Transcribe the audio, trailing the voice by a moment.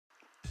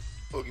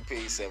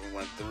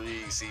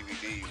PookeeP713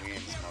 CBD. We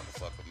in this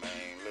motherfucker,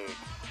 man. Look,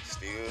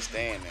 still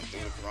standing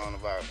through the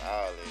coronavirus,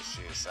 all that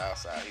shit.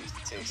 Southside,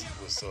 Houston, Texas.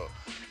 What's up?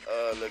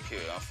 Look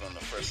here, I'm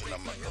finna freshen up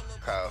my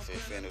coffee,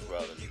 finish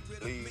rolling these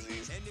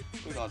bleezies.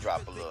 We gonna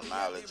drop a little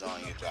knowledge on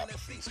you, drop a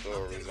few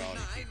stories on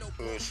you, keep it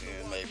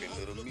pushing, maybe a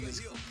little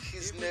musical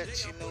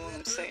kismet, you know what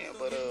I'm saying?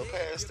 But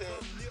past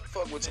that,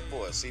 fuck with your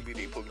boy,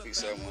 CBD,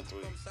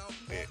 PookeeP713.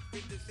 Bet.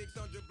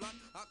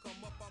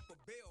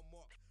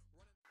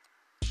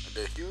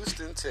 The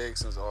Houston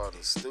Texans are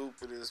the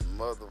stupidest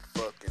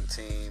motherfucking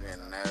team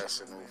in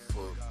national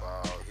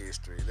football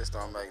history. This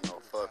don't make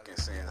no fucking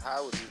sense.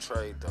 How would you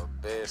trade the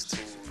best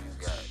tool you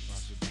got?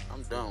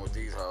 I'm done with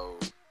these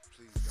hoes.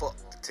 Fuck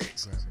the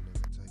Texans.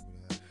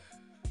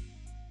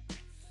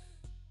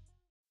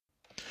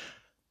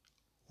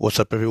 What's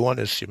up, everyone?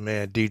 It's your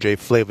man, DJ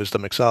Flavors, the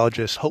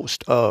mixologist,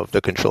 host of the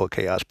Control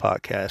Chaos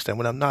podcast. And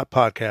when I'm not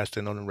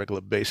podcasting on a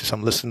regular basis,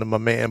 I'm listening to my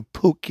man,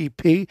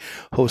 PookeeP,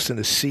 hosting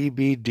the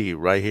CBD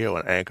right here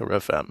on Anchor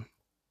FM.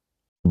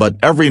 But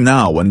every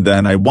now and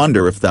then I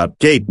wonder if that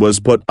gate was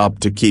put up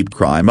to keep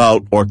crime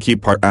out or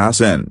keep her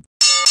ass in.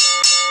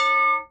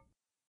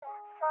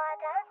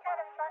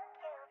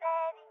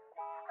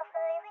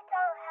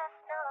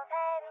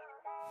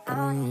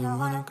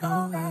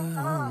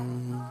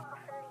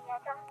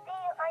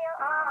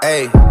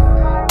 Hey,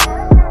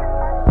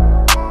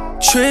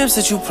 trips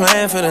that you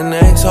plan for the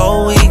next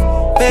whole week.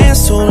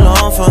 Bands too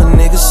long for a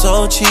nigga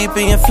so cheap.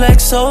 And your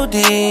flex OD,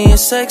 your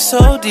sex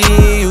OD.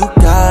 You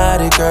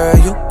got it, girl,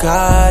 you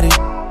got it.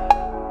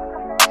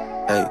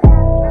 Hey,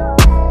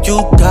 you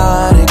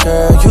got it,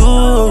 girl,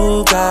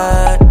 you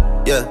got it.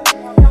 Yeah,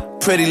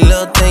 pretty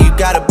little thing, you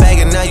got a bag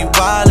and now you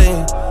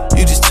wildin'.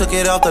 You just took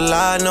it off the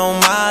line, no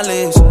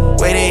mileage.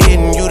 Way they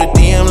hitting you, the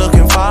DM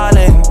looking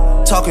violent.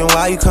 Talking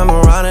while you come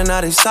around and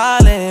now they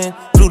silent.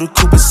 Blew the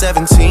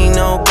PookeeP713,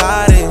 no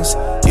guidance.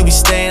 You be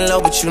staying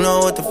low, but you know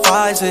what the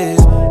price is.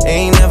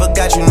 Ain't never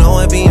got you know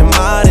it being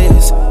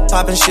modest.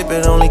 Poppin' shit,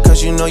 but only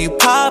cause you know you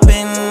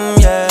poppin',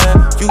 yeah.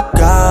 You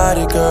got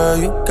it, girl,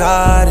 you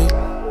got it.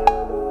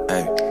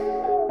 Hey.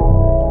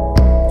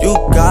 You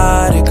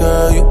got it,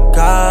 girl, you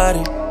got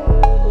it.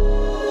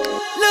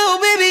 Little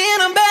baby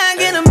in a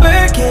bag and I'm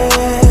Birkin.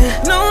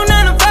 No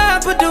 9 to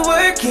 5, put the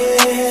work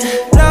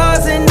in.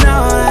 Laws and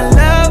all, I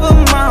love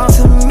them all.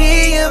 To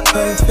me, you're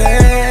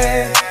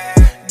perfect.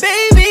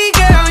 Baby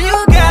girl,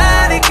 you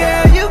got it,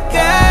 girl. You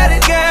got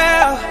it,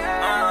 girl.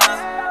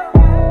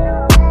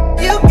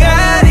 You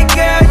got it,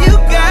 girl. You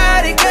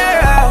got it,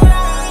 girl.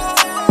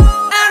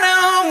 I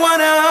don't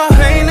wanna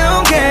play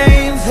no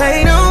games,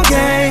 play no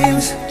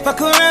games.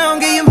 Fuck around,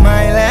 give you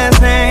my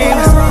last name. You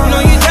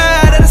know you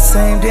tired of the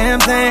same damn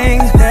thing.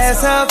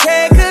 That's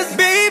okay, cause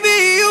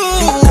baby, you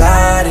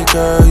got it,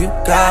 girl. You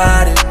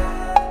got it.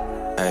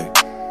 Hey.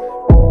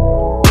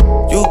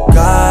 You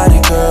got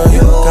it, girl,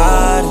 you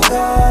got it.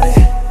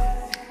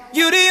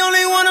 You the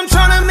only one I'm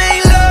tryna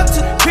make love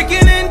to,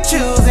 picking and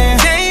choosing.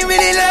 They ain't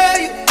really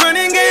love you,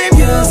 running game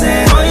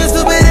using. All your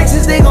stupid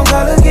exes, they gon'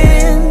 call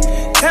again.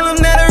 Tell them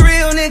that a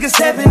real nigga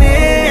stepping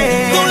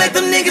in. Don't let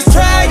them niggas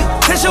try you,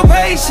 test your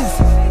patience.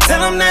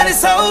 Tell them that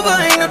it's over,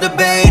 ain't no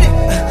debating.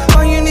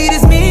 All you need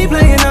is me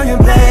playing on your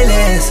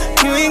playlist.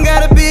 You ain't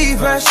gotta be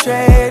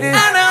frustrated.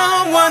 I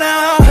don't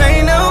wanna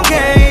play no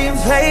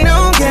games, play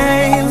no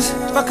games.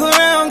 Fuck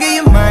around, give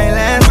you my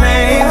last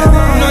name.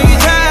 You know you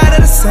tired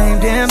of the same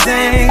damn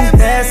thing.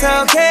 That's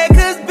okay,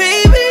 cause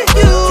baby,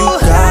 you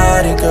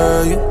got it,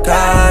 girl, you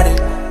got it.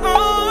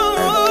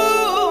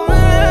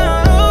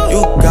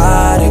 You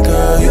got it,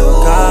 girl, you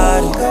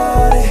got it.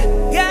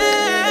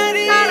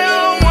 I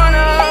don't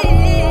wanna,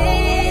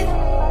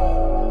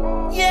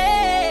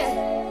 yeah.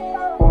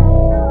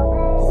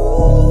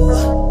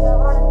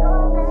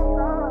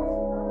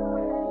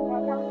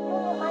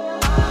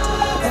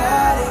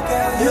 Got it,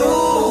 girl, you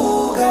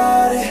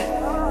got it.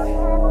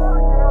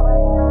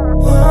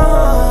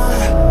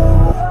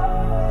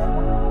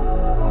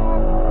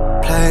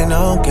 Play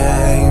no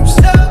games.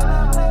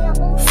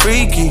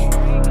 Freaky.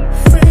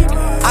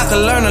 I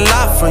could learn a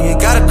lot from you,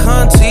 gotta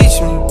come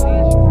teach me.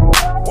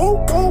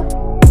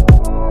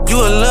 You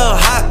a little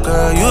hot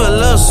girl, you a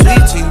little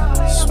sweetie.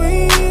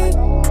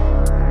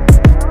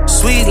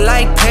 Sweet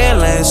like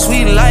Pearland,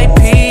 sweet like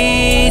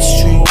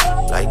Peachtree.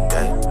 Like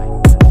that.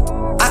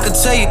 I could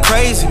tell you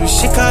crazy, but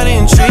shit kinda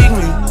intrigue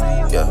me.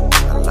 Yeah,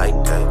 I like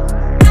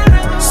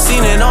that.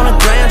 Seen it on the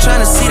gram,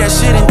 tryna see that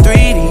shit in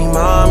 3D,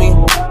 mommy.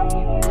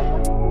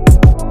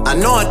 I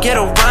know I get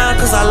around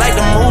cause I like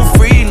to move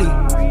freely.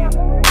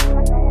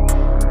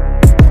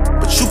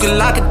 But you can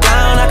lock it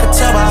down, I can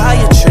tell by how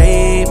you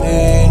treat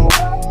me.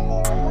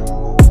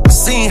 I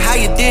seen how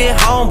you did,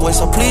 homeboy,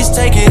 so please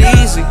take it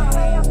easy.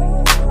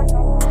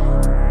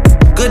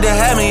 Good to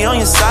have me on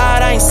your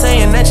side, I ain't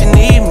saying that you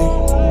need me.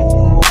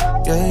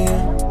 Yeah,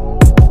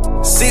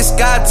 yeah. 6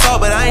 God talk,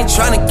 but I ain't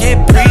tryna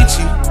get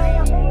preachy.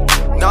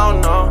 No,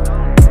 no.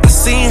 I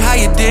seen how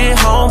you did,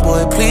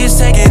 homeboy, please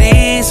take it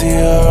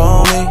easier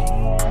on me.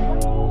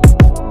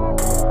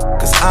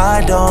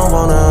 I don't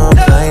wanna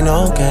play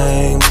no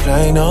games,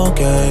 play no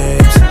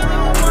games.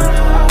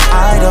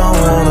 I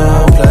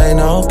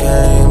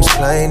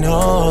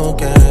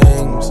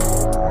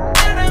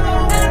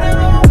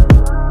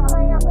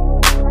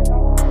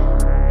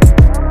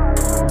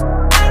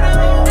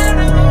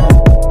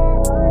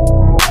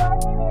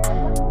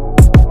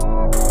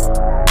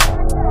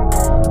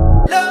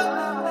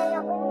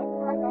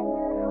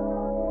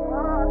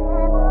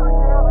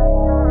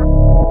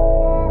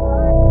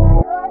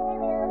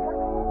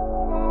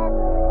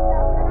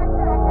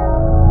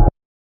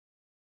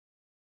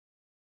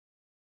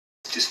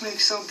Just make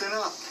something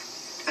up.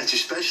 That's your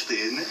specialty,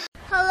 isn't it?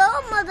 Hello,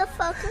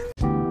 motherfucker.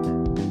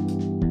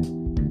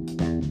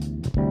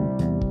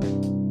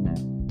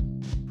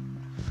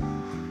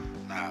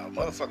 Nah,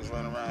 motherfuckers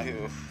running around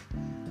here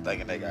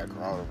thinking they got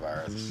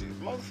coronavirus and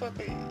shit.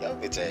 Motherfucker, yo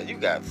bitch ass, you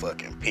got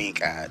fucking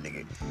pink eye,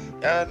 nigga.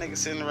 Y'all niggas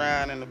sitting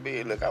around in the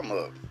bed. Look, I'm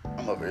up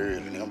early,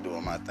 nigga. I'm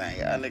doing my thing.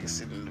 Y'all niggas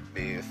sitting in the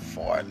bed,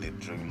 farting and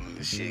drooling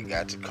and shit.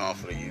 Got your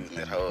comforter using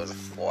that hoe as a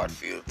fart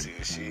filter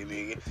and shit,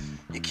 nigga.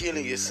 You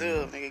killing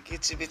yourself, nigga.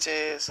 Get your bitch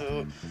ass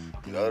up.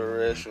 Go to the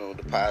restroom,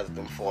 deposit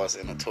them farts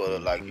in the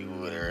toilet like you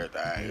would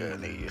everything. Yeah,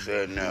 nigga. You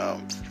said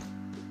no.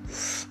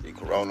 The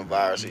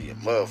coronavirus in your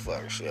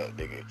motherfucking shit,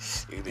 nigga.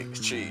 You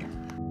niggas cheap.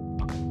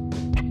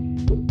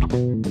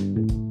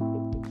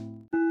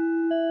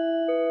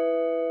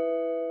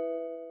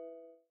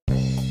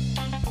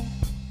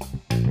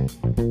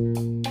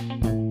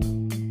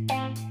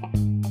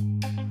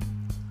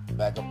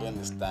 Back up in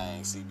this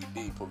thing,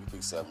 CBD,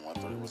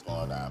 PookeeP713. What's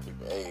going on,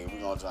 people? Hey, we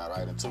gonna jump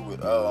right into it.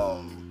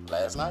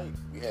 Last night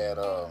we had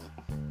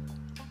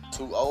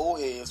two old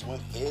heads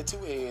went head to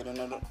head in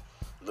a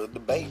little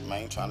debate,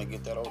 man, trying to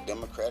get that old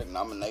Democratic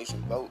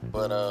nomination vote.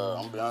 But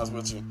I'm gonna be honest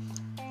with you,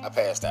 I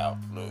passed out.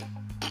 Look,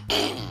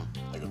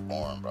 nigga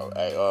boring, bro.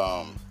 Hey,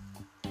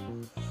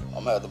 I'm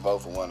gonna have to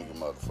vote for one of you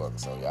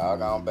motherfuckers. So y'all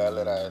gonna battle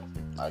it out.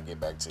 I'll get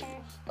back to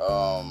you.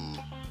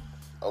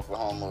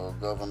 Oklahoma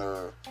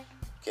Governor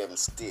Kevin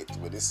Stitt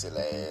with his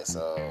silly ass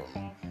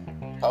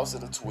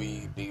posted a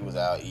tweet. He was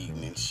out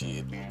eating and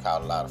shit and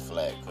caught a lot of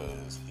flack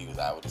because he was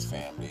out with his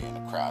family in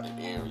a crowded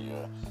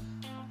area.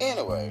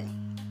 Anyway,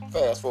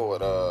 fast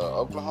forward,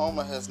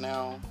 Oklahoma has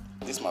now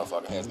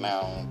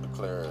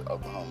declared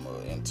Oklahoma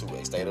into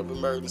a state of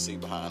emergency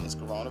behind this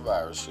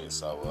coronavirus shit.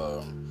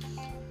 So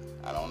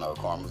I don't know,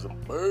 karma's a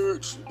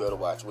bitch. You better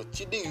watch what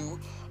you do.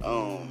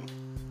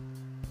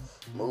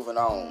 Moving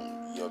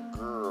on, your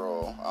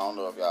girl, I don't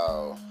know if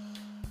y'all,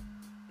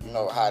 you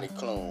know Heidi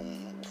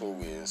Klum, who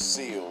is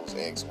Seal's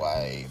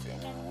ex-wife,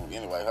 and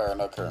anyway, her and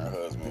her current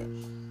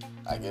husband,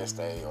 I guess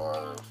they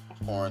are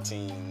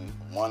quarantined.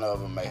 One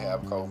of them may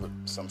have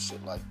COVID, some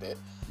shit like that.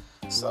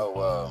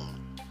 So,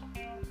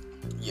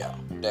 yeah,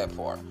 that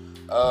part.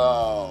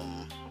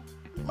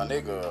 My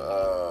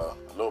nigga,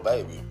 Lil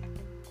Baby,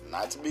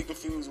 not to be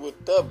confused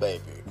with Da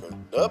Baby, because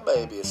Da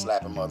Baby is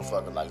slapping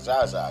motherfucker like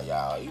Jaja,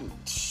 y'all. You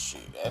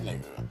shit, that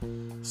nigga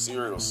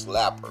serial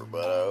slapper,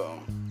 but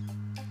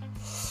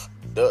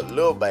the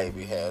Lil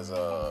Baby has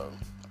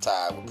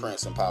tied with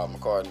Prince and Paul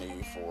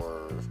McCartney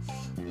for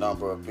a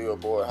number of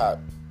Billboard Hot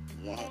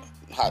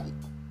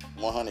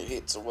 100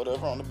 hits or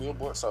whatever on the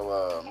Billboard.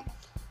 So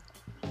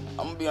I'm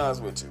gonna be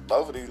honest with you,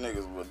 both of these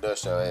niggas will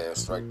dust your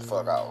ass straight the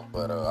fuck out.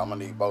 But I'm gonna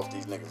need both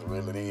these niggas to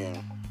reel it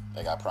in.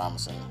 They got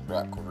promising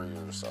rap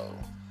careers, so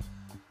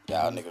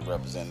y'all niggas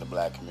represent the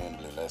black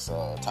community. Let's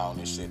tone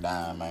this shit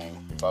down,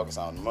 man. Focus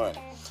on the money.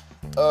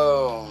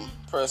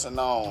 Pressing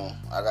on,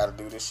 I gotta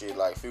do this shit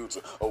like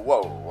Future. Oh, whoa.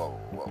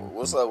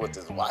 What's up with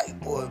this white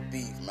boy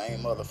beef,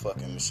 man?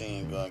 Motherfucking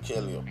Machine Gun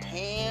Kelly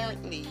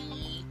apparently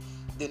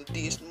done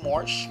dissed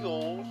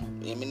Marshall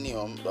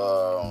Eminem.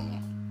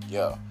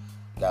 Yeah,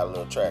 got a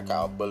little track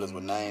called Bullets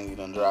with Names he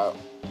done dropped.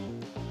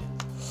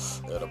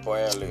 And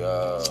apparently,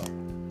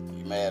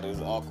 he mad at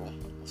his uncle,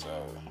 so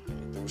he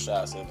threw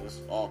shots at his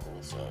uncle.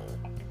 So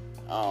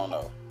I don't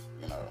know,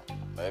 you know.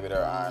 Maybe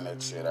they're ironing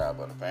that shit out,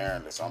 but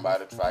apparently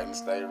somebody's fighting to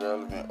stay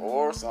relevant,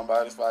 or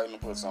somebody's fighting to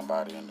put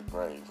somebody in the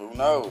grave. Who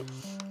knows?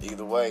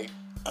 Either way,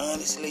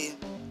 honestly,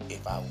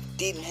 if I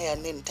didn't have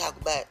nothing to talk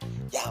about,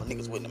 y'all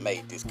niggas wouldn't have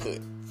made this cut.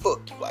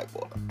 Fuck you, white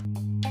boy.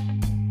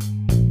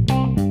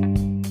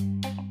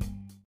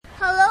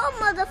 Hello,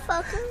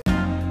 motherfucker.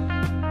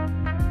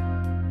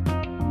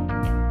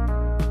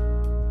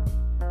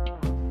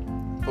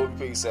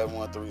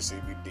 PookeeP713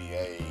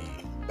 CBD.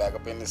 Back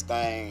up in this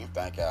thing.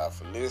 Thank y'all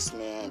for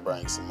listening.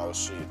 Bring some more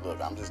shit. Look,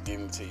 I'm just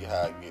giving it to you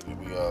how I get it.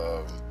 We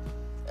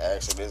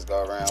actually this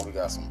go around, we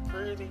got some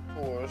pretty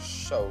poor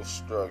show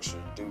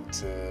structure due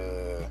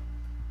to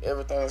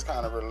everything that's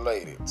kind of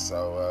related.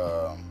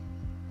 So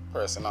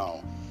pressing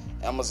on.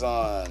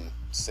 Amazon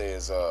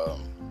says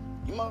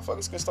you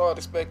motherfuckers can start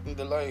expecting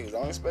delays.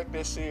 Don't expect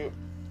that shit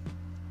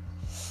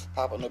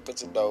popping up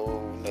at your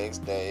door next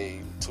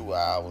day, 2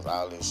 hours,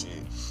 all this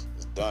shit.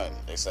 Done.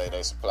 They say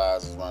their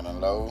supplies is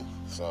running low,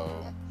 so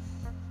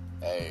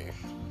hey,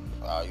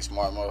 you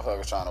smart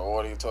motherfuckers trying to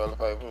order your toilet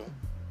paper,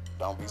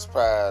 don't be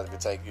surprised if it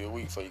take you a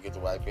week before you get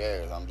to wipe your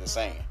ass. I'm just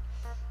saying,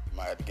 you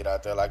might have to get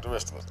out there like the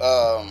rest of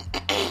us.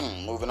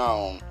 Moving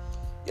on.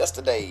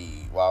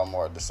 Yesterday,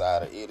 Walmart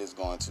decided it is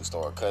going to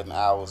start cutting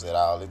hours at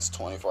all its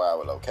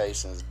 24-hour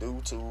locations due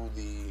to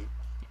the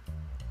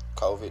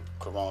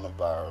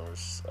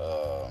coronavirus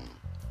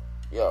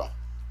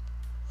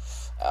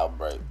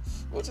outbreak,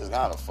 which is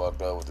kind of fucked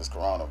up with this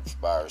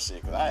coronavirus shit,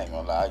 because I ain't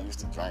gonna lie, I used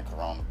to drink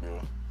Corona beer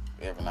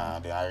every now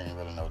and then. I ain't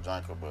really no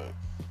drinker, but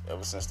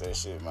ever since that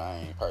shit, man, I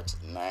ain't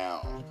purchased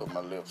now, put my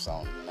lips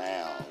on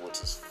now,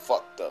 which is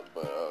fucked up,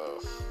 but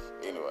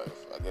anyway,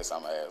 I guess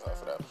I'm an asshole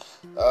for that.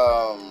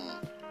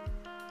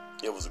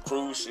 It was a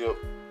cruise ship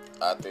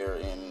out there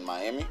in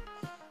Miami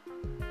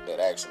that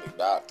actually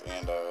docked,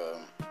 and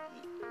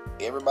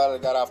everybody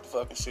that got off the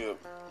fucking ship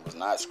was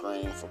not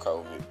screened for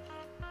COVID.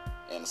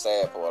 And the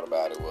sad part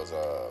about it was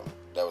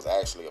there was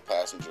actually a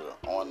passenger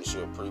on the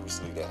ship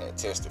previously that had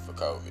tested for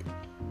COVID.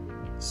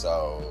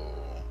 So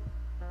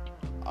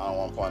I don't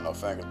want to point no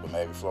fingers, but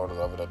maybe Florida's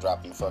over there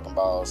dropping the fucking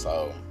ball.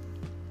 So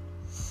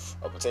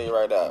I'm gonna tell you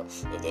right now,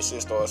 if that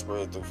shit starts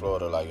spreading through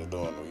Florida like it's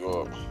doing New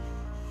York,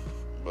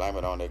 blame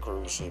it on that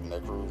cruise ship and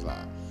that cruise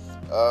line.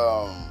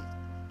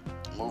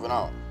 Moving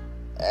on.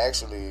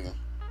 Actually,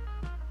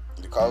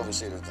 the COVID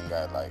shit has been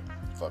got like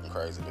fucking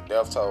crazy. The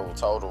death toll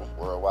total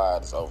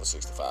worldwide is over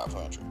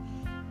 6,500.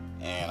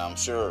 And I'm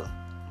sure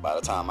by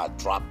the time I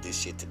drop this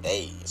shit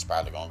today, it's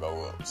probably gonna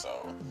go up. So,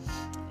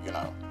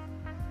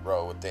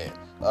 roll with that.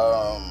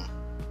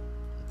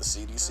 The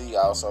CDC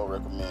also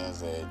recommends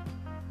that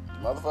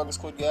motherfuckers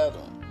quit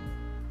gathering.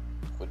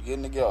 Quit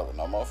getting together.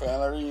 No more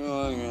family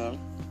reunion.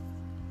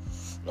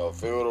 No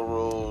field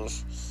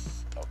rules.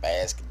 No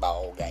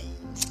basketball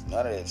games.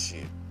 None of that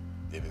shit.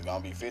 If it's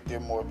gonna be 50 or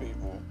more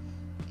people,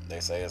 they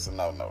say it's a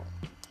no-no.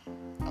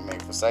 I mean,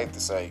 for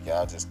safety's sake,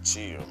 y'all just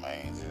chill,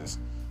 man. Just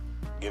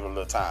give it a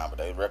little time. But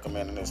they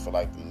recommending this for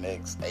like the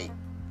next 8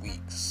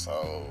 weeks.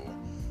 So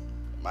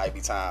it might be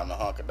time to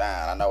hunker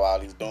down. I know all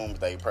these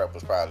doomsday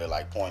preppers probably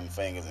like pointing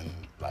fingers and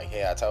like,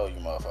 hey, I told you,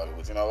 motherfucker.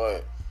 But you know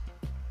what?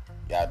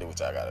 Y'all do what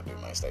y'all gotta do,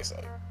 man. Stay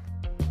safe.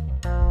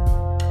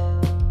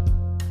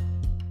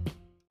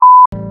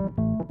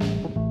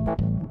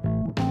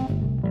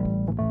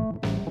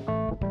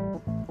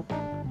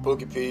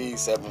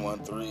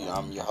 PookeeP713.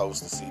 I'm your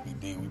host of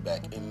CBD. We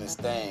back in this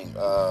thing.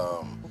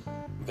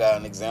 We got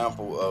an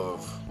example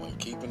of when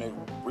keeping it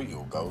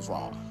real goes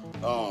wrong.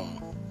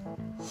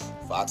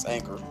 Fox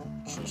anchor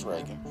Trish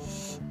Reagan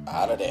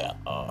out of there.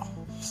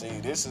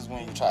 See, this is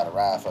when you try to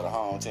ride for the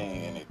home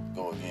team and it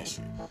go against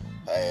you.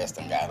 Her ass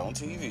done got on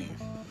TV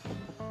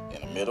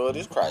in the middle of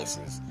this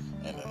crisis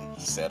and then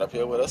sat up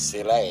here with her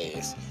silly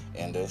ass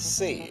and then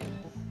said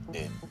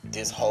that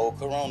this whole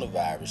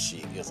coronavirus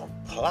shit is a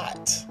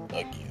plot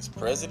against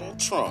President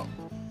Trump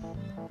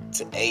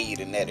to aid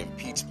in that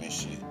impeachment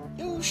shit.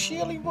 You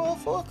silly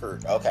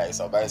motherfucker. Okay,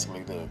 so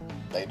basically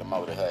they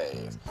demoted her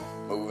ass.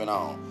 Moving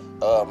on.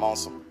 On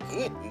some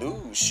good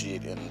news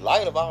shit, in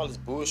light of all this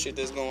bullshit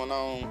that's going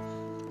on,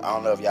 I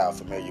don't know if y'all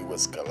familiar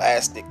with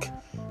Scholastic,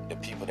 the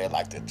people that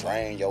like to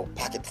drain your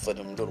pocket for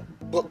them little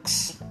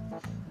books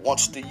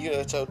once a year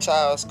at your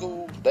child's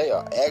school. They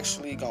are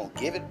actually gonna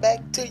give it back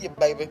to you,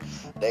 baby.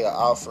 They are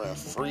offering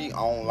free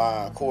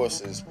online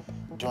courses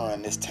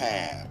during this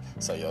time,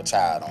 so your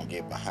child don't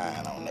get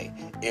behind on their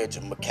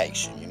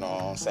education. You know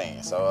what I'm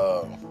saying?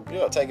 So,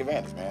 take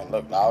advantage, man.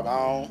 Look, log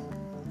on.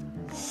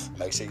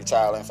 Make sure your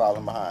child ain't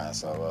falling behind.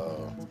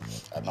 So,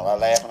 I know I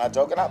laugh and I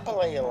joke and I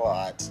play a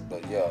lot,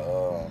 but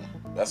yeah,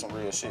 that's some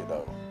real shit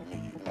though.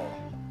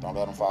 Don't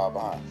let them fall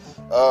behind.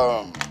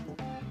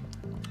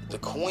 The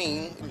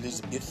Queen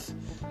Elizabeth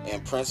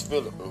and Prince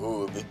Philip,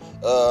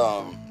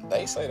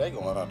 they say they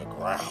going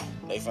underground.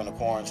 They finna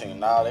quarantine.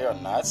 Now they are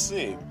not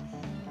sick,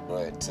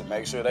 but to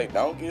make sure they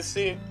don't get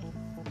sick,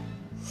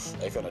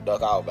 they finna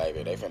duck out,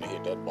 baby. They finna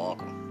hit that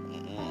bunker.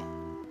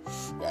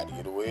 Got to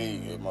get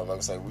away.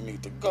 Motherfuckers say we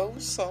need to go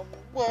somewhere.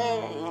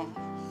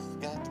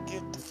 Got to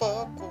get the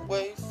fuck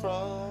away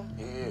from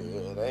here.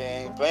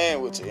 They ain't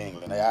playing with you,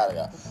 England. They out of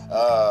here.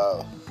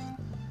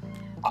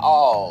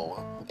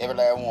 Every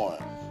last one.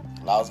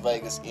 Las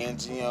Vegas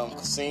MGM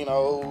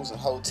casinos and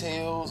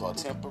hotels are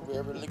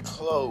temporarily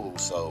closed.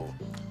 So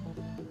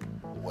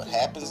what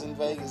happens in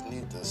Vegas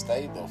needs to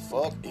stay the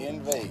fuck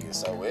in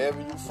Vegas. So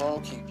wherever you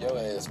from, keep your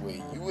ass where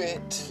you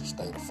at.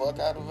 Stay the fuck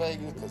out of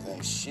Vegas, because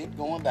ain't shit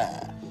going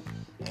down.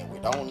 And we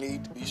don't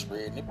need to be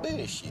spreading the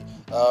bullshit.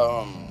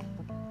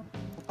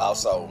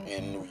 Also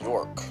in New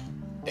York,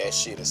 that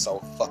shit is so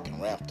fucking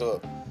ramped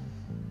up.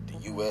 The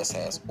U.S.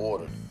 has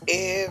ordered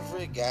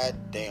every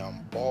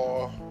goddamn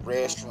bar,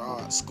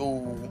 restaurant,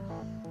 school,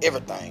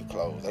 everything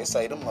closed. They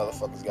say them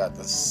motherfuckers got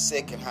the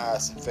second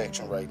highest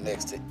infection rate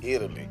next to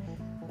Italy,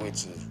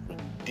 which is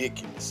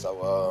ridiculous.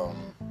 So,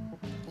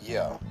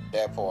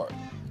 that part.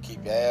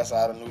 Keep your ass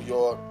out of New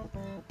York.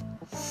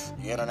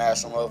 You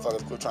international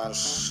motherfuckers quit trying to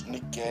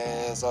sneak your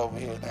ass over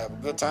here and have a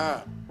good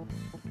time.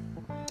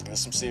 And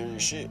some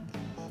serious shit.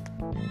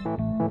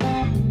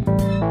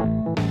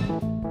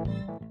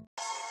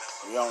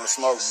 We on the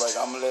smoke break.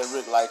 I'm gonna let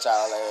Rick light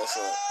y'all ass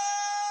up.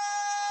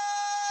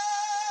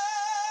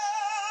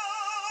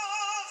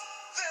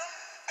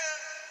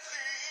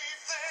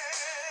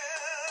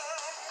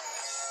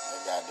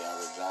 That goddamn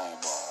Rick James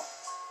ball.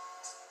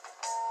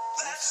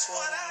 That's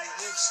what I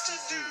used to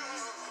do.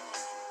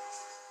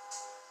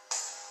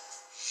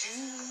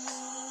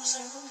 Use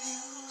and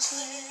abuse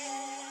me.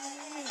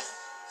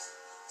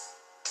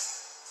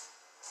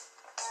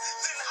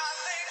 Then I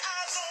laid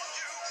eyes on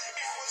you.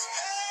 It was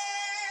pain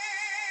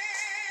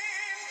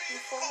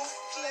before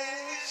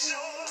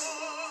pleasure.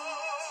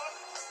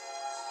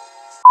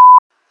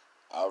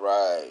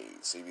 right,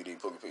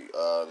 CBD, PookeeP.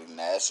 The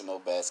National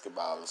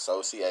Basketball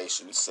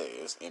Association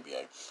says,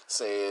 NBA,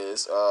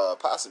 says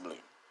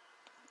possibly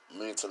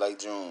mid to late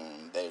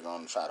June, they're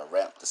going to try to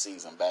ramp the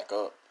season back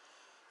up.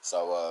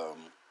 So,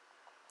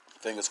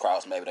 fingers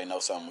crossed, maybe they know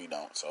something we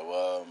don't.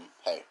 So,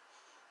 hey,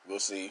 we'll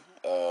see.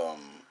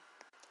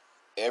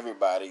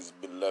 Everybody's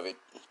beloved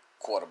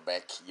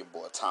quarterback, your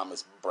boy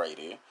Thomas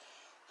Brady.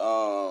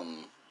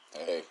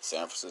 Hey,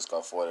 San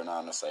Francisco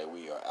 49ers say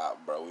we are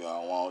out, bro. We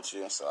don't want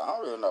you. So I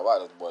don't really know why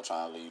this boy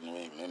trying to leave New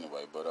England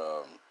anyway. But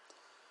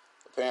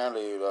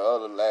apparently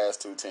the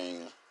last two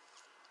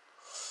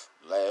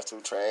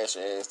trash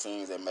ass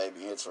teams that may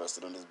be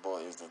interested in this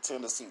boy is the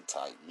Tennessee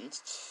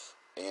Titans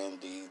and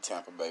the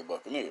Tampa Bay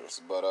Buccaneers.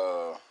 But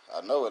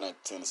I know it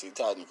ain't the Tennessee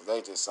Titans because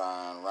they just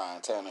signed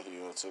Ryan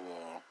Tannehill to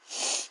a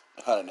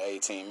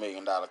 $118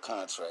 million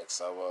contract.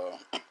 So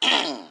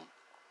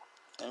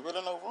ain't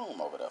really no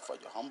room over there for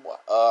you, homeboy.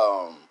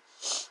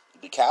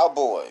 The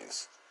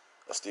Cowboys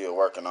are still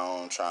working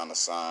on trying to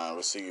sign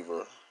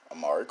receiver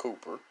Amari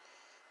Cooper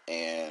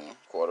and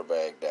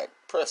quarterback Dak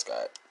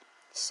Prescott.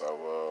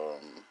 So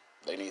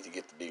they need to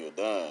get the deal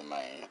done,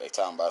 man. They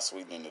talking about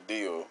sweetening the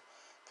deal,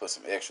 put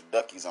some extra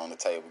duckies on the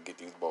table, get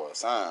these boys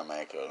signed,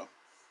 man. Cause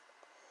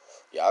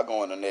y'all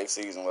going the next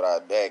season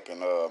without Dak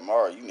and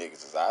Amari, you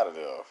niggas is out of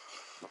there.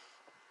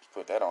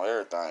 Put that on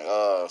everything.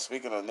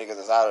 Speaking of niggas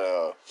that's out of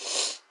there,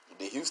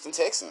 the Houston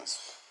Texans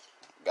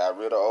got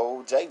rid of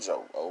old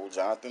J-Joe, old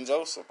Jonathan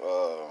Joseph.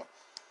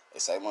 They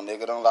say my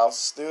nigga done lost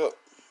a step.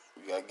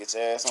 You gotta get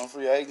your ass on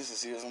free agency to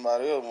see if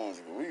somebody else wants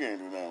you. We can't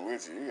do nothing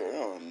with you. You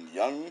know,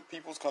 young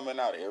people's coming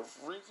out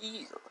every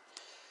year.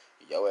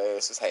 Your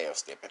ass is half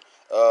stepping.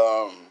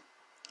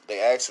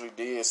 They actually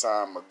did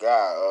sign my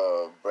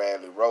guy,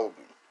 Bradley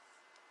Roby.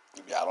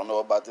 Y'all don't know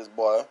about this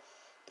boy.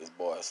 This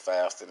boy is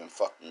faster than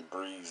fucking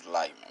greased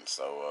lightning.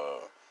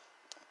 So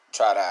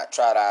try to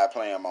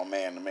play him on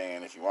man to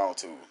man if you want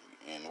to,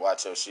 and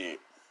watch your shit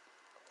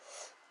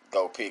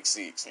go pick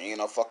six. He ain't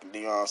no fucking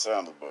Deion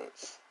Sanders, but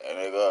that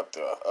nigga up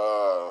there.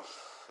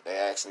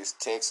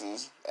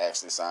 Texans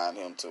actually signed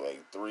him to a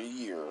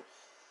 3-year,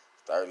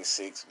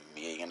 $36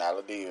 million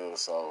deal.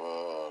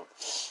 So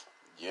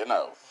you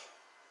know,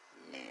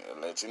 I'll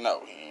let you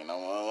know he ain't no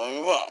one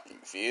you want. You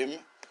feel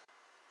me?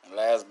 And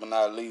last but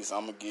not least,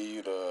 I'm gonna give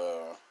you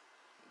the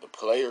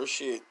player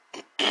shit.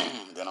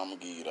 Then I'm gonna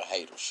give you the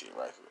hater shit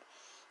right here.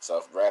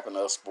 So wrapping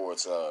up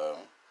sports,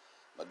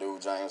 my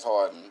dude James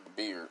Harden, the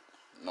beard,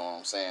 you know what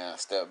I'm saying?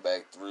 Step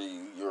back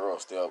 3 Euro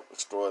step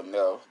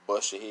extraordinaire,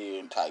 bust your head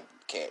and type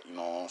cat, you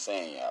know what I'm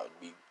saying? Y'all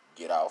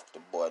get off the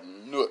boy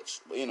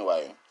nuts. But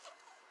anyway,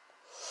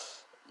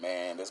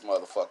 man, this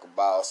motherfucker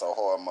ball so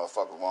hard,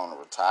 motherfucker want to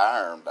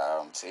retire him,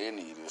 dog. I'm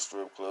telling you, this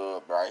strip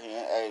club right here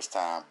in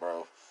H-Town,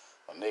 bro.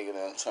 A nigga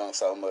done chunk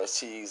so much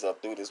cheese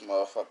up through this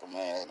motherfucker,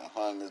 man. They done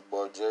hung this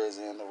boy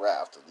jersey in the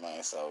rafters,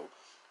 man. So,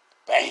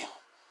 bam.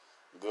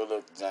 Good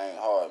luck to James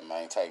Harden,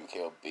 man. Taking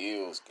care of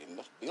bills. Getting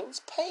the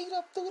bills paid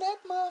up through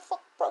that motherfucker,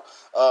 bro.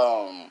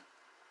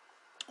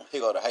 Here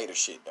go the hater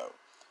shit, though.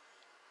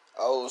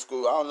 Old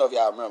school. I don't know if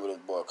y'all remember this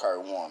boy,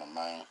 Kurt Warner,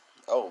 man.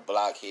 Old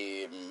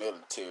blockhead,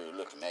 military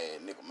looking ass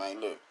nigga, man.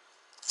 Look.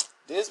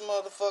 This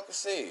motherfucker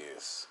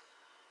says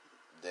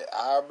that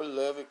our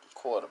beloved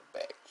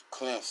quarterback,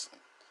 Clemson,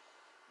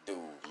 dude,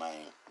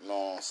 man, you know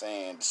what I'm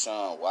saying?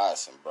 Deshaun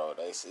Watson, bro.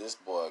 They say this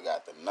boy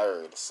got the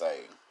nerve to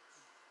say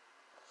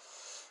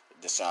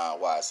Deshaun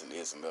Watson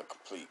isn't a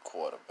complete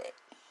quarterback.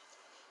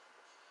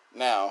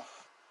 Now,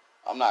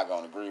 I'm not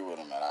going to agree with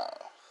him at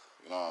all.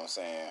 You know what I'm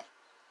saying?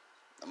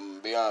 I'm going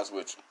to be honest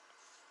with you.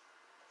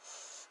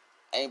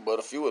 Ain't but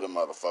a few of them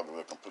motherfuckers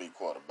a complete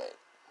quarterback.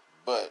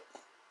 But,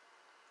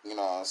 you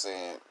know what I'm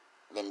saying?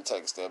 Let me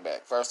take a step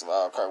back. First of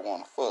all, Kurt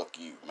Warner, fuck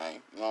you,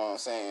 man. You know what I'm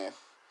saying?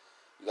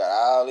 You got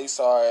all these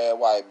sorry-ass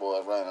white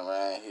boys running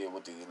around here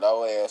with these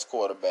low-ass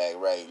quarterback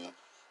ratings.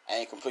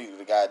 Ain't completed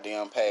the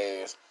goddamn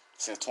pass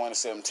since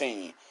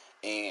 2017.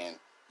 And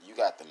you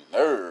got the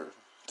nerve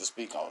to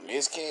speak on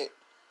this cat.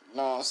 You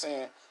know what I'm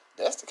saying?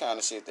 That's the kind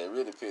of shit that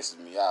really pisses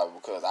me off.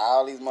 Because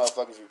all these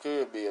motherfuckers you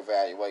could be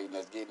evaluating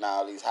that's getting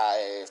all these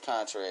high-ass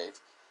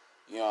contracts.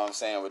 You know what I'm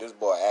saying? With this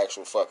boy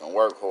actual fucking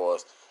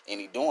workhorse. And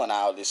he doing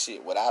all this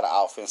shit without an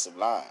offensive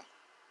line.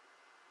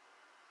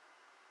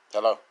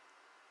 Hello?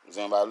 Is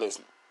anybody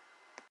listening?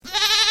 Name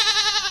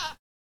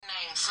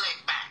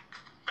Slickback.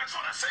 That's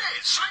what I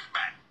said,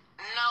 Slickback.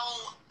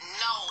 No,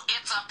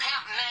 it's a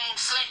pimp named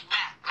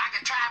Slickback. Like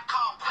a Tribe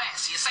Called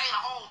Quest. You say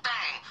the whole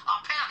thing. A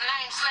pimp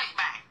named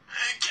Slickback.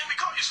 Can we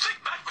call you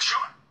Slickback for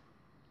short?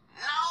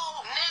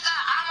 No, nigga,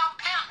 I'm a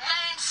pimp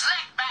named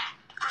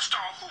Slickback. Crystal,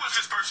 who is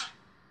this person?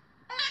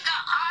 Nigga,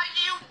 are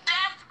you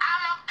deaf?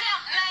 I'm a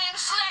pimp named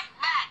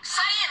Slickback.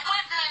 Say it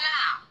with me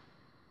now.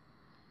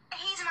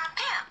 He's my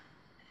pimp.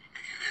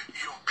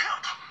 You're a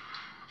pimp?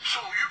 So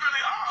you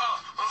really are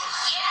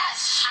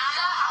Yes, I'm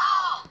a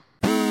hoe.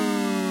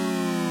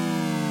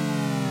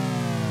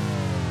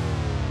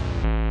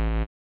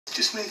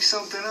 Just make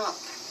something up.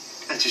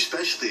 That's your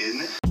specialty,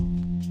 isn't it?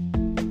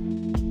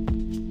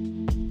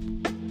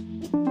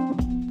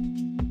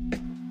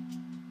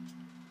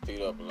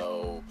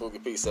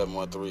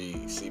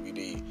 PookeeP713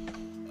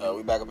 CBD.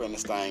 We back up in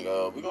this thing.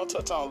 We gonna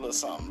touch on a little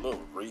something, a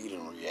little read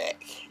and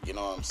react. You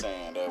know what I'm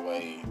saying? That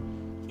way,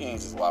 you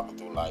ain't just walking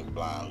through life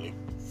blindly.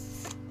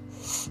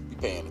 You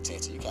paying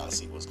attention. You kind of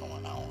see what's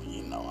going on.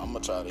 You know, I'm gonna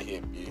try to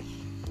help you,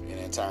 and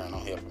in turn,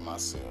 I'm helping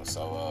myself.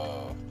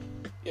 So,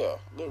 yeah,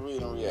 little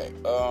read and react.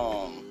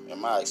 In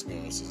my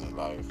experiences in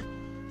life,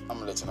 I'm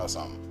gonna let you know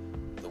something.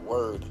 The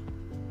word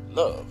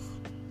love,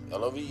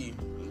 L-O-V-E,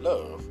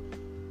 love,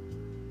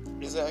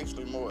 is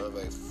actually more of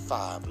a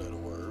 5-letter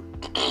word.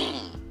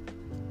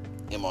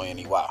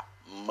 M-O-N-E-Y,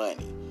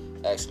 money.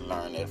 I actually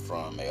learned that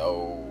from a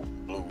old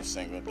blues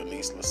singer,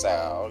 Denise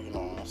LaSalle. You know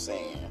what I'm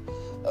saying?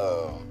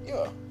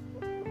 Yeah.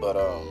 But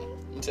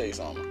let me tell you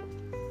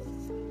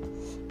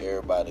something.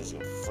 Everybody's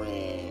your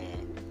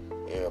friend.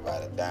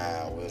 Everybody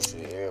down with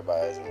you.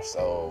 Everybody's your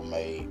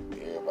soulmate.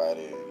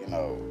 Everybody, you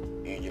know,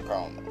 in your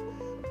corner.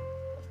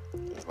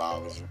 As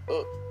long as you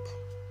up.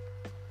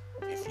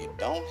 If you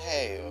don't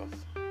have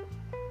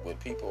what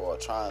people are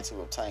trying to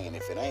obtain,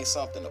 if it ain't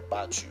something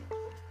about you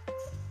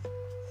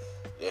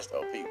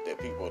that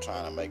people are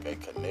trying to make a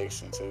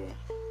connection to,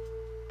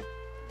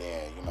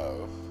 then, you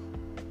know,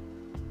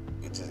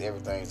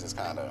 everything's just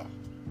kind of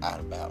out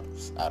of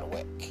balance, out of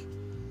whack.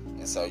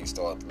 And so you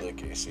start to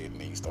look at shit, and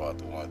then you start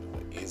to wonder,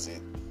 is the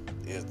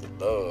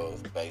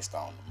love based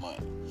on the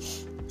money?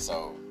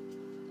 So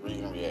read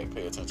and react,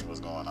 pay attention to what's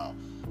going on.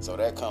 So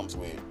that comes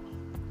with,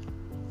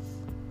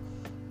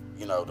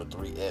 you know, the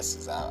 3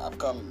 S's. I've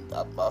coined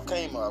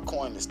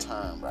this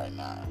term right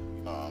now.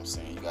 You know what I'm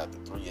saying? You got the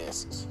 3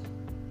 S's.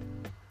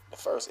 The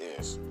first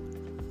S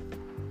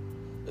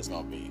is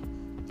gonna be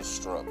the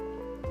struggle.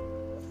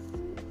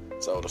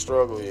 So the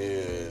struggle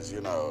is,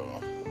 you know,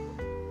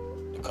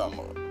 the come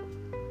up.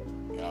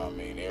 You know what I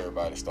mean?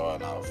 Everybody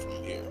starting out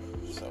from here.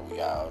 So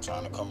we all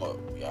trying to come up.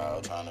 We all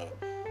trying to,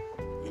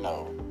 you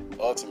know,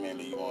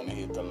 ultimately you want to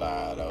hit the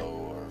lotto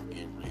or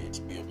get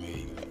rich, be a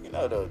millionaire. You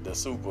know, the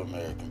super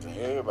American thing.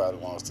 Everybody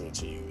wants to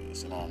achieve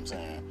this. You know what I'm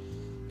saying?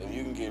 If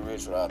you can get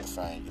rich without the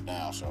fame, you're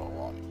down sure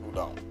want it. Who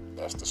don't?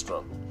 That's the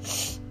struggle.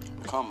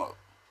 Come up.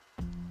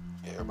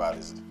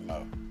 Everybody's, you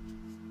know,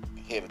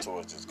 headed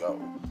towards this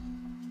goal.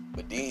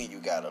 But then you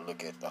gotta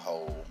look at the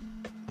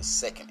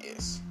second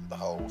S, the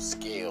whole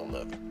scale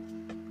of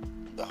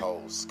it, the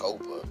whole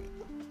scope of it.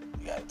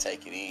 You gotta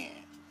take it in.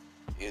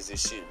 Is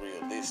this shit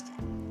realistic?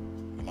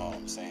 You know what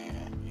I'm saying?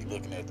 You're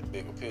looking at the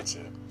bigger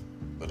picture,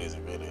 but is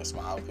it really a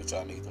small picture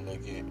I need to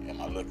look at?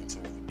 Am I looking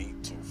too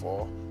deep, too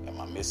far?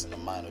 Am I missing the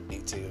minor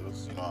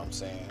details? You know what I'm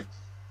saying?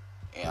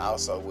 And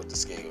also with the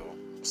scale,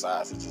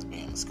 besides it just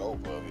being the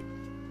scope of it,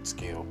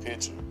 scale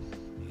picture,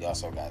 you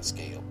also got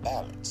scale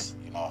balance.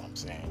 You know what I'm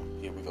saying?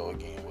 Here we go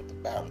again with the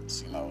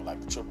balance. You know,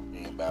 like the triple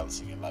beam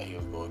balancing, and like here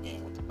we go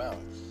again with the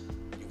balance.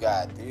 You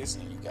got this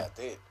and you got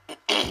that.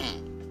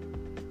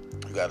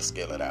 You got to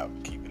scale it out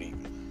and keep it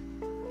even.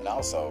 And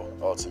also,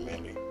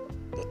 ultimately,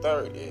 the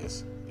third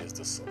is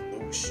the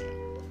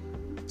solution.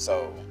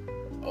 So,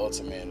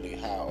 ultimately,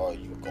 how are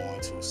you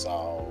going to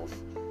solve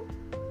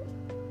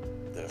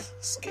the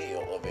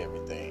scale of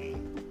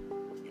everything?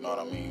 You know what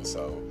I mean?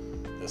 So,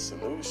 the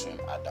solution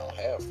I don't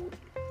have for you.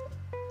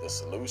 The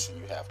solution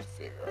you have to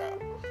figure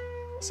out.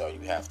 So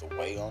you have to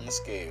weigh on the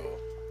scale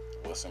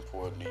what's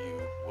important to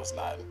you, what's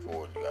not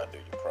important. You got to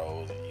do your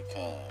pros and your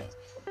cons.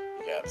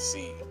 You got to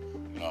see,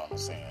 you know what I'm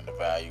saying, the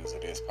values of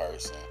this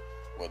person.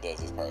 What does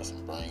this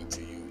person bring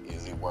to you?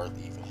 Is it worth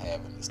even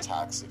having this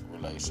toxic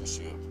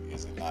relationship?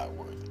 Is it not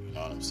worth it? You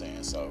know what I'm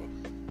saying? So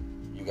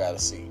you got to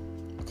see.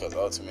 Because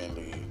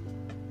ultimately,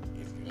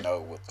 if you know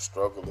what the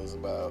struggle is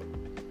about,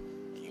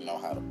 you know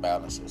how to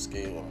balance your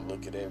scale and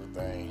look at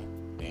everything,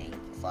 then you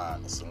can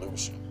find the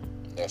solution.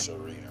 That's your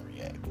read and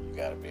react. You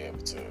gotta be able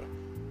to,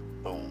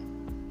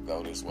 boom,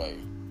 go this way,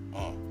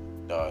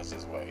 dodge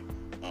this way,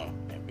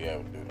 and be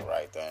able to do the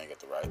right thing at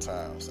the right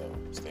time. So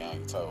stay on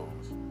your toes.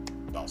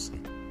 Don't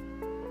sleep.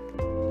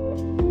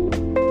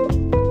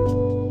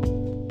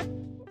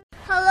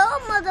 Hello,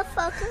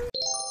 motherfucker.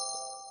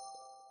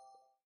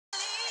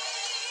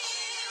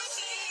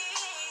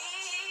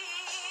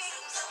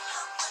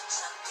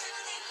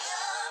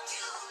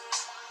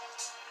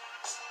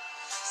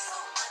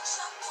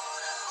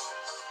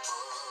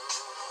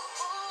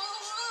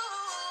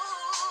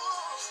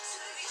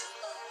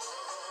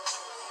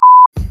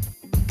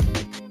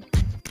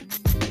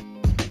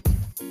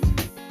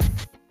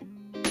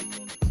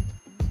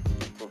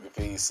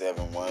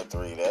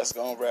 PookeeP713. That's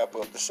gonna wrap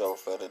up the show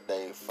for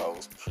today,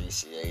 folks.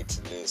 Appreciate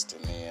you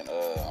listening in.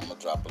 I'm gonna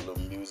drop a little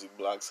music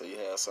block so you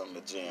have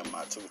something to jam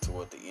out to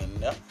toward the end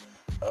there.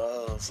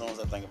 As soon as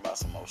I think about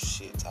some more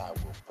shit, I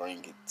will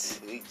bring it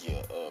to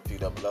you.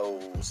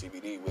 POO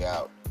CBD, we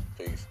out.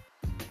 Peace.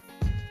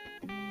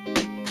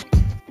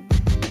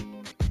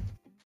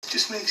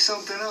 Just make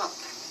something up.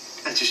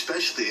 That's your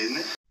specialty, isn't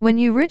it? When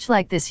you rich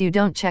like this, you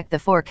don't check the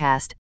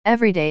forecast.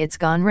 Every day it's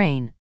gone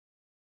rain.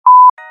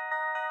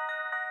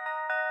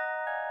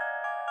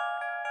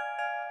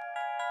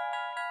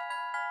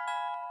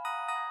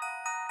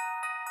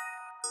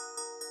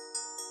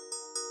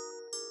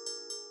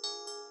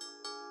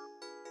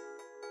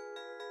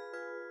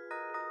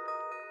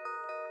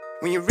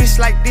 When you rich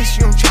like this,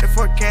 you don't check the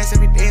forecast,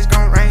 every day it's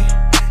gon' rain.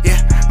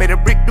 Yeah, made a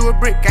brick do a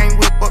brick, ain't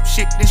whip up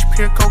shit, this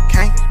pure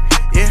cocaine.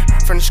 Yeah,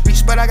 from the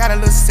streets, but I got a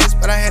little sense,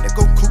 but I had to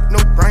go coop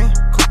no brain.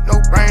 Coop no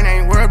brain,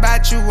 I ain't worried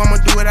about you, I'ma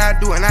do what I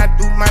do, and I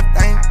do my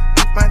thing.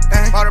 My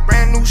thing. Bought a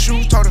brand new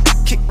shoes, told her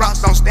kick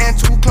rocks, don't stand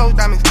too close,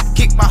 diamonds.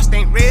 Kickbox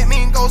ain't red,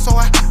 mean gold, so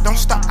I don't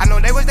stop. I know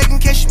they can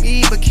catch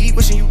me, but keep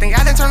wishing. You think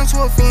I done turned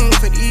into a fiend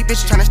for these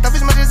bitches? Tryna stuff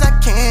as much as I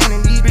can,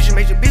 and these bitches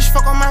made your bitch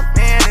fuck on my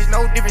man. There's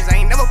no difference,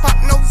 I ain't never pop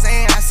no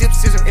Zan. I sip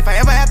scissor. If I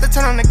ever have to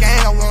turn on the gang,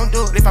 I won't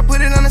do it. If I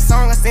put it on a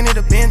song, I send it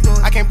to Ben through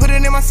it. I can't put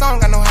it in my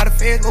song, I know how the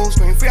feds go.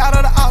 Scream free out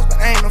of the house,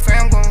 but I ain't no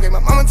fam gon' Gave my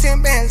mama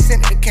 10 bands,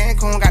 sent it to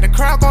Cancun. Got the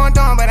crowd going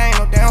down, but I ain't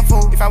no damn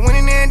fool. If I went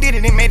in there and did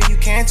it, they made it, you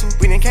can too.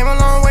 We done came a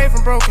long way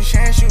from broken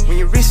shan shoes. When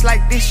you rich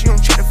like this, you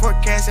don't check the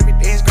forecast, every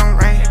day it's gon'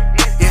 rain.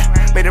 Yeah,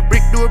 made a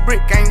brick do a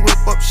brick, ain't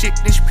whip up shit,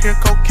 this pure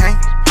cocaine.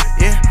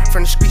 Yeah,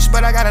 from the streets,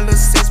 but I got a little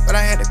sense, but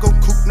I had to go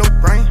coop no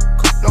brain.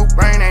 Coop no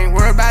brain, I ain't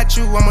worried about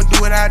you, I'ma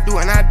do what I do,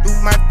 and I do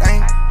my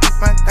thing.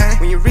 My thing.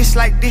 When you rich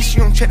like this,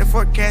 you don't check the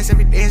forecast,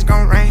 every day it's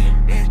gon' rain.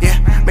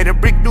 Yeah, made a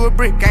brick do a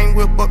brick, ain't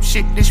whip up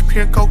shit, this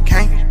pure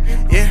cocaine.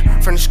 Yeah,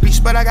 from the streets,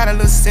 but I got a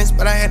little sense,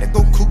 but I had to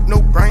go coop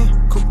no brain.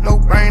 Coop no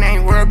brain, I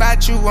ain't worried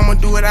about you, I'ma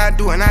do what I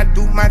do, and I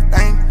do my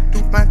thing.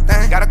 Do my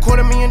thing. Got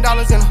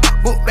 $250,000 in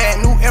a book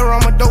bag, new era,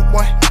 I'm a dope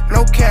boy,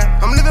 no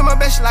cap. I'm living my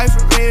best life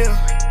for real.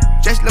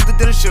 Just love the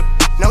dealership,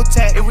 no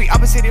tag. If we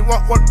opposite, it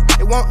won't work,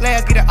 it won't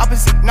last. Get the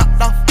opposite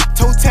knocked off,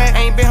 toe tag.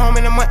 I ain't been home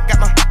in a month, got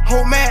my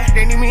whole mad.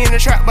 They need me in the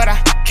trap, but I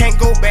can't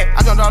go back.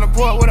 I jumped on the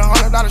board with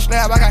 $100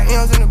 slab. I got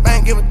M's in the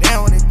bank, give a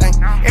damn what they think.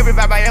 Every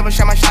vibe I ever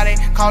shot my shot at,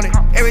 called it.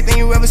 Everything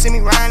you ever see me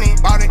riding,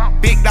 bought it.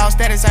 Big dog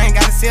status, I ain't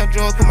gotta sell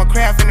drugs. Put my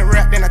craft in the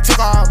rap, then I took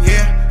off,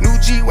 yeah. New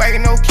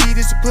G-Wagon, no key,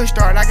 this a push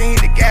start. I can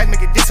hit the gas,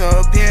 make it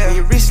disappear. When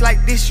you rich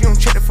like this, you don't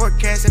check the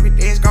forecast, every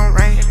day it's gon'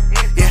 rain.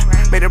 Yeah,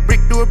 made a brick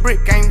do a brick,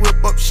 ain't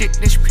whip up shit,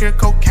 this pure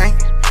cocaine.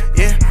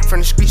 Yeah, from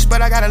the streets,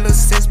 but I got a little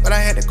sense, but I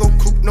had to go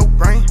coop no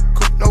brain.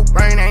 Coop no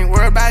brain, I ain't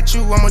worried about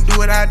you, I'ma do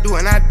what I do,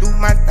 and I do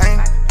my thing.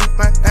 Do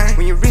my thing.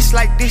 When you rich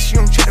like this, you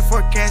don't check the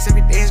forecast,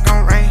 every day it's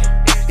gon' rain.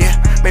 Yeah,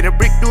 made a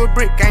brick do a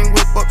brick, ain't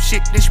whip up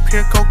shit, this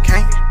pure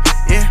cocaine.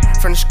 Yeah,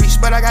 from the streets,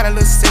 but I got a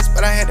little sense,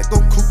 but I had to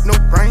go coop no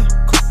brain.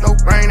 Coop no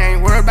brain, I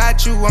ain't worried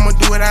about you, I'ma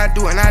do what I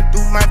do, and I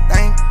do my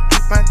thing. Do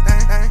my thing.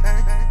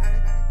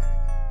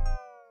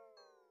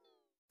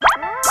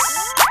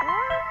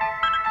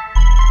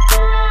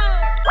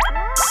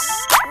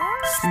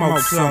 Smoke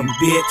some,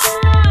 bitch.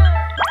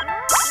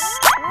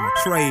 My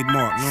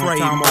trademark, you know what I'm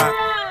talking about?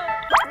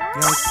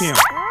 Young Pimp.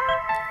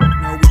 You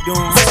know what we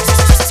doing?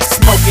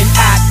 Smoking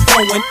hot,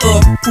 going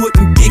up,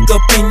 putting dick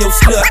up in your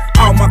slut.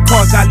 All my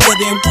cars got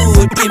leather and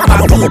wood, in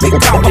my hood they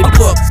call it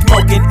buck.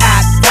 Smoking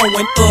hot,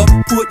 going up,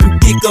 putting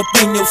dick up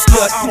in your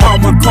slut. All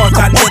my cars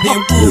got leather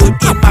and wood,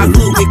 in my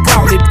hood they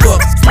call it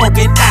buck.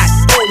 Smoking hot,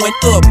 going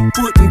up,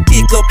 putting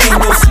dick up in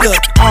your slut.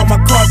 All my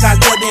cars got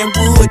leather and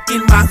wood,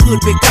 in my hood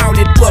we call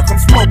it buck. I'm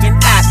smoking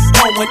hot,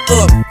 going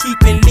up,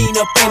 keeping lean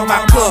up in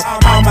my cup.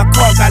 All my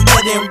cars got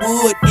leather and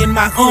wood, in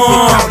my hood we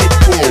call it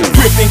buck.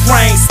 Gripping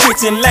grain,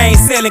 switching lanes,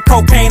 selling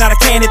cocaine out of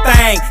candy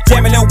thing.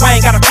 Jamming Lil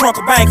Wayne, got a trunk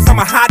of bank, cause I'm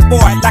a hot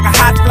boy, like a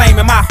hot flame,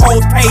 and my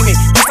hoes pay me,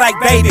 just like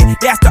baby,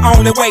 that's the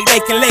only way they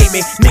can lay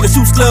me. Niggas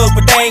shoot slugs,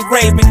 but they ain't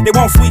graze me. They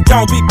want Sweet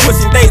Jones, be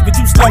pushing days, but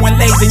you slow and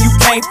lazy, and you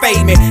can't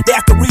fade me.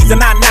 That's the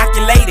reason I knock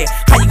your lady.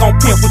 How you gon'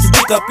 pimp with your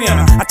dick up in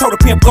her? I told the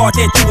pimp guard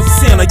that you was a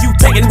sinner. You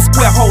taking them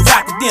square hoes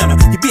out to dinner.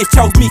 Your bitch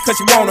chose me cause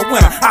you want a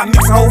winner. I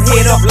mix a whole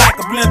head up like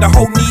a blender.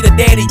 Whole need a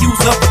daddy,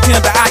 use up a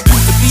tender. I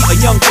used to be a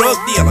young drug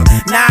dealer,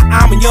 now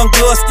I'm a young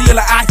drug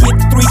stealer. I hit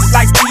the three just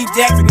like Steve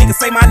Jackson. Niggas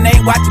say my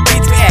name, watch your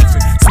bitch reaction.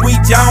 Sweet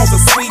Jones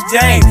or Sweet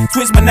Jane,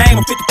 switch my name,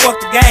 I'm fit to fuck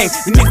the game.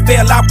 The nigga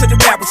fell off cause the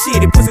rapper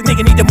shitty. Pussy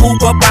nigga need to move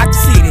up out the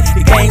city.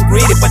 The game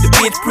gritty, but the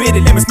bitch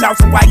pretty. Let me snout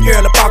some white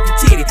girl up off the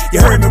titty.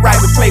 You heard me right,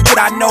 we play with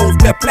our nose.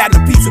 Wear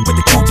platinum pizza with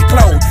the coochie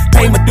clothes.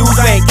 Pay my dues,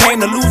 I ain't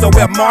came to lose. I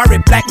wear Mari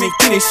black mink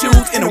tennis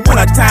shoes. In the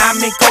winter time,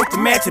 mink coat to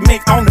match and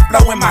mink on the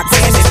floor in my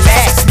candy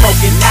lash.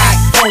 Smoking hot,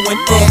 going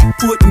up,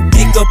 putting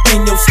dick up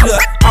in your slut.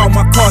 All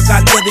my cars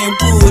got leather and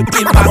wood,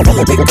 in my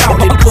hood they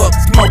call it buck.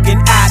 Smoking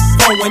hot,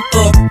 going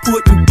up,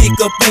 putting dick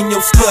up in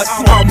your slut.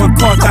 All my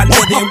cars got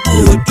leather and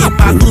wood, in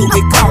my hood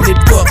they call it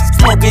buck.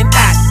 Smoking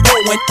hot,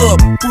 going up,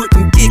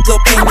 putting dick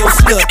up in your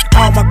slut.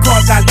 All my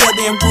cars got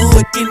leather and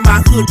wood, in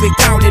my hood we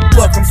call it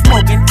buck. I'm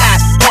smoking hot,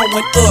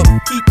 going up,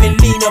 keeping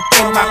lean up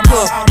in my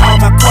cup. All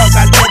my cars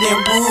got leather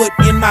and wood,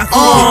 in my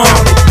hood we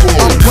call it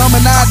buck. I'm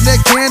coming out that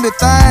candy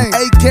thing,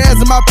 8 cans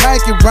in my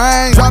packet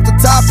ring. Drop the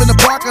top in the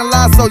parking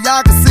lot so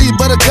y'all can see,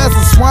 but a gust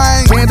of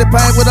swing. Candy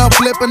paint what I'm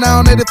flipping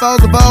on,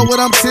 84s of all what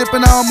I'm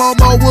tipping on.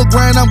 Momo wood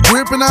grain I'm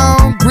gripping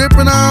on,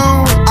 gripping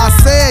on. I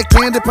said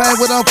candy paint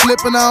what I'm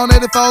flipping on,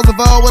 84s of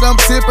all what I'm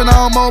tipping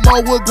on.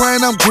 Momo wood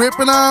grain I'm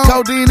gripping on.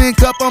 Codeine in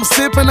cup I'm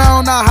sipping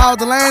on. I haul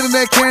the lane in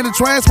that candy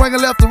train, swinging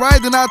left to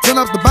right, then I turn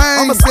up the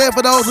bang. I'ma say it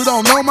for those who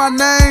don't know my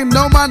name,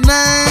 know my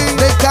name.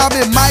 They call call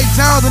me Mike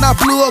Jones and I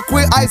blew up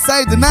quick, I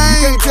say the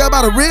name. You can't tell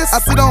by the wrist. I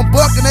sit on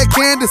buck and that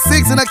candy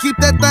 6 and I keep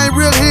that thing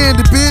real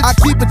handy, bitch. I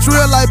keep it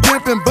trill like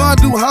pimpin' bun,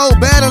 do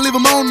hold bad and leave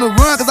them on the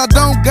run. Cause I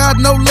don't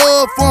got no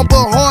love for 'em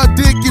but hard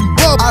dick and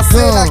bubble. I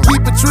said I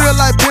keep it trill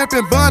like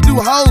pimpin' bun, do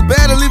hold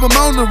bad and leave them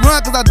on the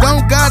run. Cause I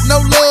don't got no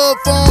love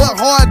for 'em but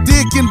hard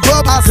dick and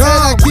bubble. I said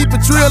I keep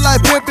it trill like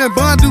pimpin'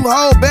 bun, do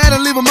hold bad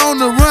and leave them on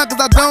the run. Cause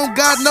I don't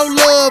got no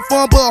love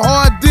for 'em but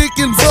hard dick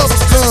and bubble.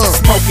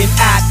 Smoking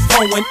out,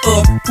 going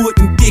up,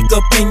 putting dick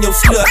up in your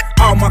slut.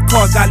 All my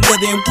cars got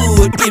leather and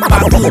wood. In my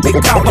hood, they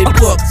call it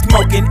buck.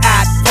 Smoking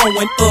out,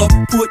 going up,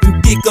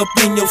 putting dick up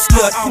in your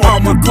slut. All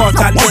my cars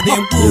got leather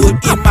and wood.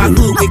 In my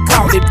hood, we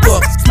call it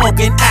buck.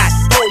 Smoking out,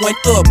 going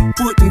up,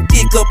 putting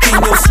dick up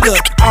in your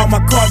slut. All my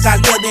cars got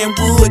leather and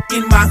wood.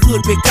 In my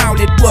hood, we call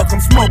it buck.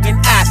 I'm smoking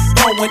out,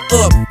 going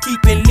up,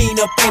 keeping lean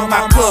up in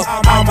my cup.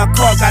 All my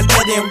cars got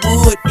leather and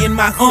wood. In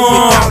my hood, we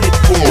call it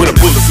buck. When a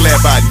bullet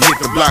slap out and hit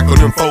the block on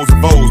them foes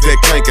and foes, that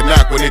clank and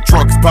knock when their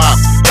trunks pop.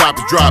 Top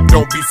is drop,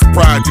 don't be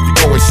surprised if you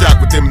go in shock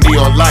with them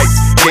neon lights.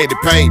 Candy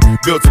paint,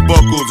 built and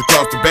buckles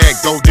across the back.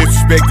 Don't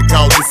disrespect to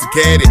call this a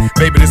caddy.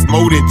 Maybe this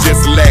more than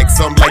just a lack.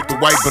 Some like the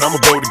white, but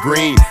I'ma go to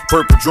green.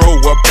 Purple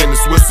drove up in the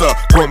Swisser.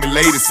 Chromey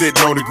lady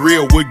sitting on the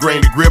grill, wood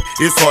grain to grip.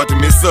 It's hard to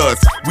miss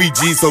us. We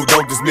G, so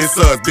don't dismiss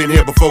us. Been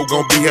here before,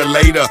 gon' be here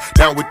later.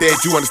 Down with that,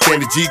 you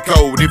understand the G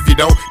code. If you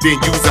don't, then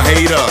you's a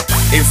hater.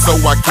 And so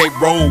I can't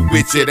roll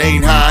with it.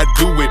 Ain't how I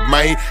do it,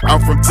 man. I'm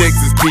from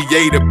Texas,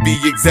 PA to be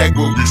exact.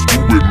 What we do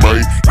it,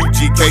 man.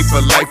 UGK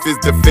for life is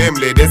the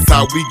family. That's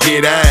how we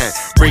get on.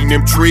 Bring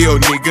them trio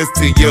niggas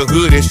to your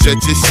hood and shut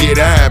your shit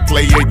on.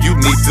 Player, you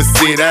need to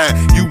sit on.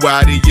 You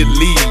out of your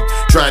league.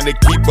 Trying to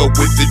keep up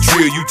with the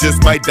drill, you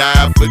just might die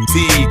of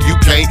fatigue. You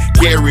can't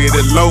carry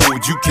the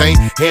load, you can't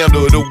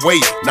handle the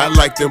weight. Not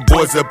like them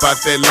boys up out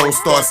that Lone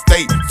Star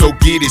State. So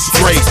get it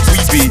straight,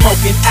 we be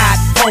smoking out,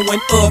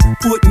 going up,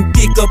 putting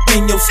dick up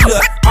in your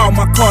slut. All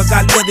my cars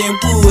got leather and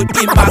wood.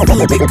 In my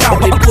hood, they call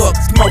it buck.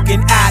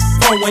 Smoking out,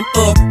 going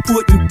up,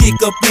 putting dick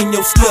up in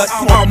your slut.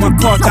 All my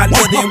cars got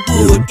leather and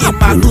wood. In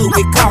my hood,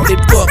 we call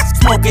it buck.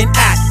 Smoking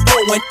out,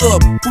 going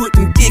up,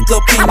 putting dick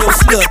up in your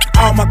slut.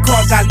 All my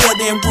cars got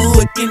leather and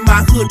wood. In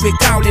my hood, we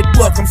call it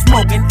buck. I'm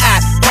smoking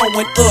out,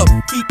 going up,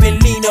 keeping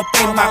lean up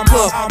in my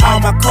cup. All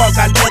my cars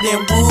got leather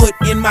and wood.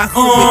 In my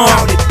hood, we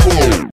call it buck.